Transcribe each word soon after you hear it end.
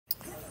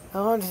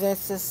Hello,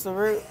 this is the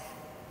root.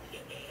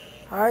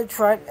 I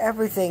tried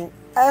everything,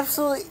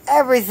 absolutely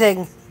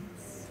everything,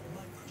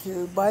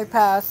 to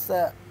bypass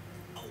the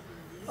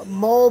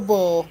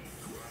mobile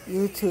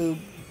YouTube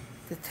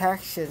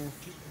detection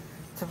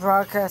to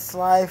broadcast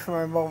live from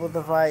my mobile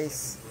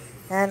device.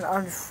 And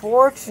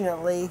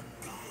unfortunately,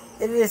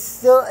 it is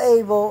still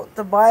able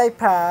to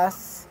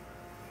bypass,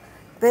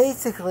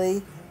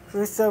 basically,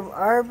 through some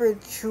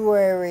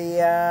arbitrary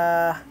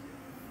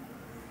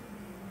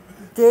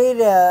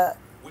data.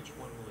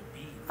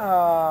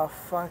 How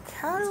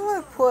do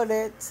I put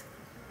it?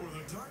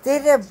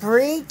 Data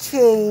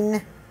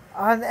breaching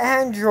on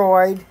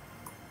Android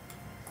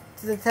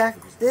to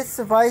detect this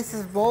device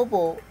is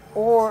mobile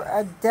or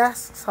a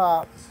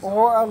desktop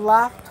or a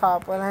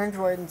laptop with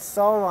Android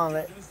installed on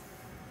it.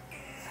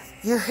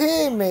 You're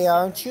hearing me,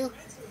 aren't you?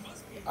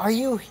 Are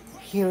you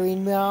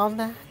hearing me on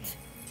that?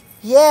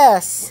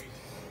 Yes,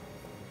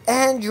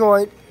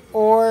 Android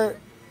or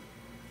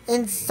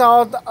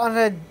installed on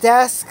a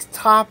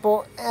desktop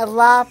or a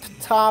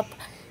laptop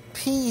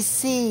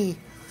PC,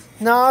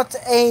 not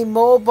a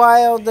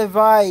mobile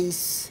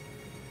device.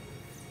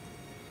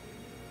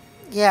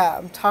 Yeah,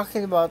 I'm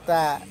talking about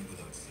that.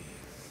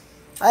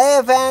 I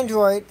have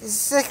Android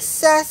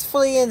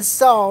successfully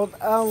installed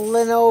on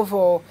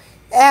Lenovo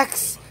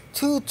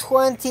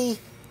X220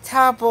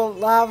 tablet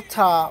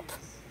laptop.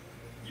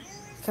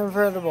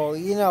 Convertible,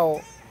 you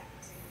know.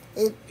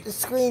 The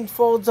screen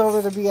folds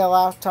over to be a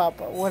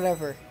laptop or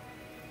whatever.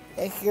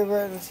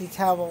 Emergency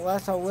tablet,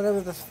 laptop, whatever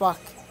the fuck.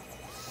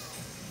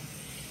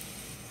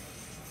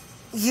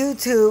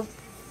 YouTube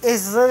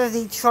is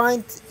literally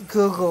trying to...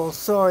 Google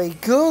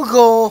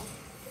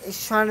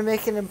is trying to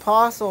make it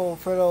impossible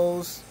for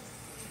those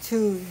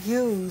to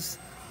use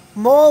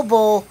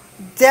mobile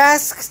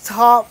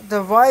desktop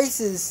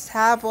devices,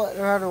 tablet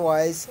or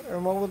otherwise, or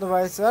mobile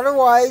device or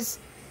otherwise,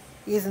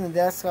 using the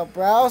desktop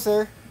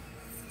browser,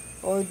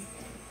 or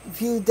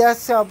view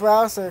desktop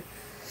browser.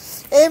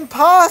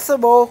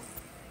 Impossible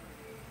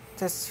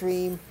to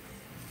stream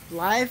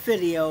live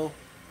video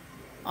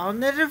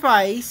on the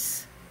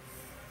device.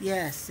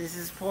 Yes, this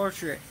is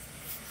portrait.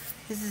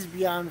 This is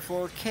beyond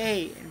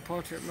 4K in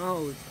portrait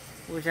mode,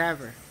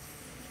 whatever.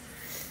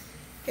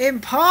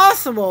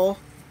 Impossible,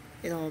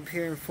 it'll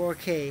appear in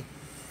 4K,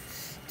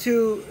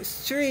 to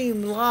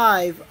stream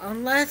live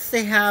unless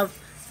they have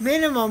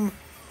minimum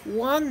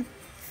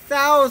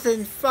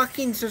 1,000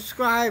 fucking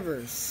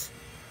subscribers.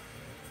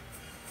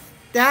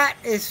 That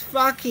is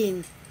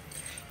fucking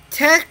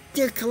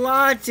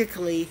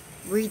technologically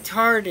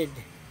retarded.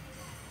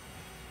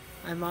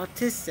 I'm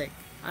autistic.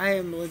 I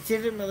am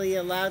legitimately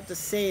allowed to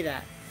say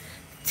that.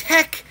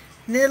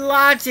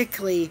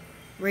 Technologically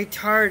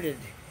retarded.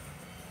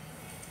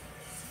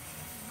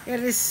 It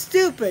is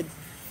stupid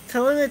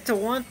to limit to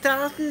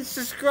 1,000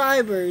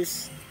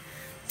 subscribers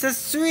to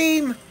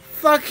stream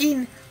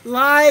fucking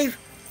live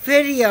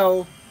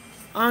video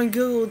on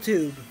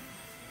GoogleTube.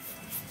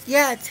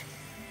 Yet,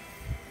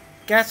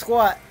 guess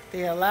what?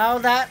 They allow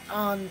that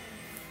on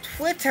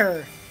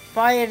Twitter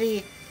via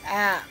the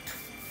app.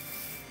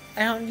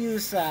 I don't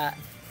use that.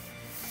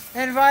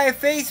 And via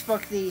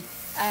Facebook, the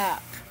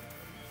app.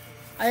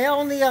 I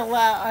only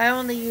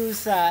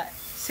use that,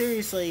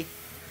 seriously,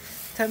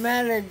 to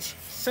manage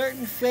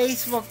certain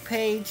Facebook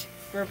page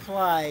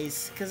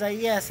replies. Because I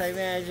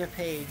manage a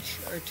page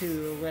or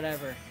two or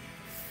whatever.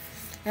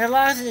 It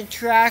allows you to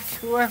track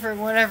whoever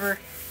and whatever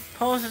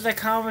posted or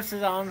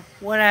commented on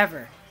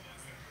whatever.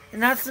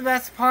 And that's the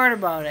best part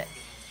about it.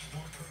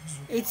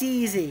 It's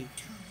easy.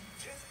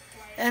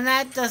 And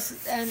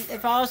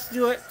if I was to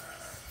do it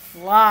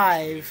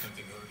live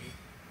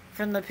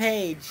from the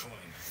page,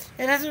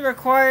 it doesn't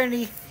require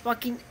any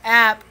fucking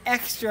app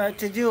extra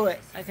to do it.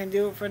 I can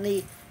do it from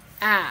the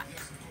app.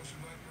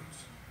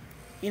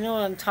 You know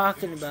what I'm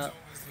talking about.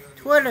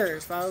 Twitter,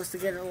 if I was to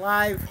get it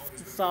live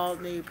installed,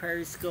 maybe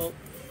Periscope,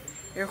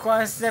 it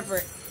requires a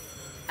separate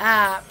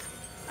app.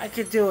 I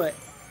could do it.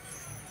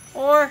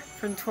 Or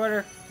from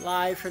Twitter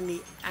live from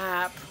the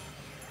app.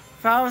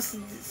 If I was to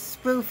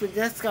spoof a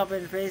desktop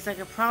interface, I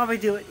could probably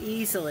do it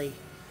easily.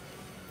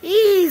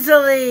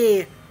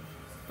 Easily!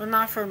 But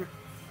not from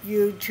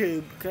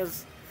YouTube,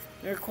 because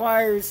it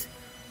requires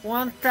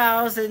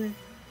 1,000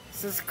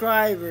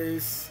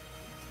 subscribers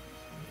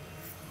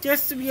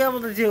just to be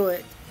able to do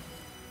it.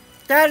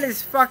 That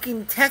is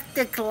fucking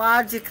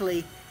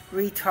technologically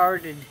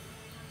retarded.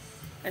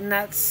 And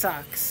that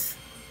sucks.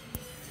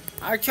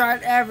 I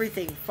tried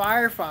everything.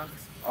 Firefox,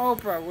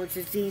 Opera, which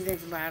is deemed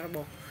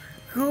incompatible,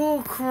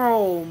 Google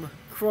Chrome,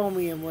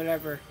 Chromium,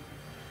 whatever.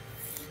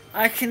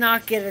 I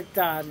cannot get it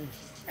done.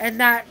 And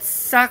that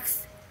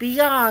sucks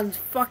beyond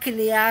fucking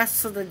the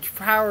ass of the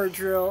power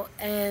drill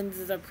and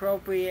the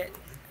appropriate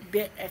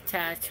bit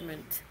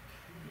attachment.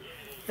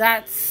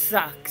 That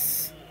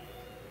sucks.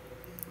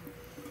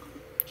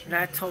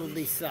 That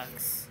totally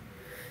sucks.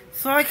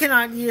 So I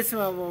cannot use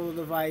my mobile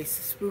device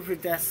to spoof a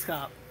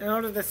desktop in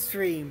order to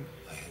stream.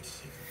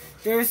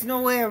 There's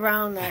no way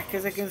around that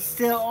because I can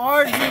still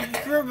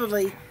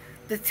arguably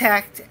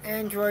detect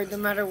Android no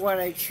matter what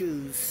I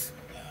choose.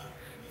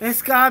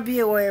 There's gotta be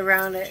a way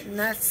around it, and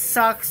that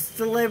sucks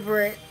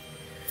deliberate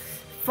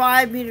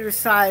 5-meter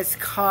size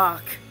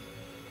cock.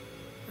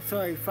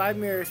 Sorry,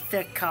 5-meter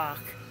thick cock.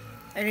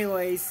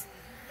 Anyways,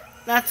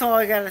 that's all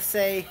I gotta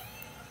say.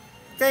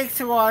 Thanks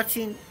for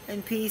watching,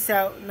 and peace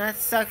out. And that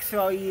sucks for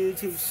all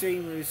YouTube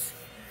streamers.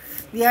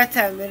 You have to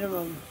have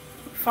minimum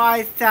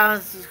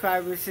 5,000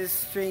 subscribers to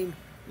stream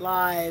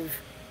live.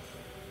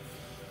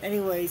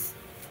 Anyways,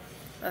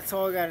 that's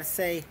all I gotta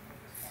say.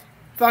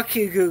 Fuck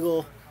you,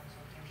 Google.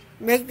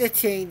 Make the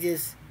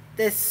changes.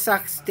 This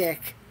sucks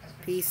dick.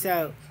 Peace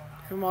out.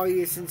 From all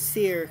you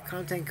sincere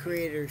content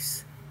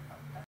creators.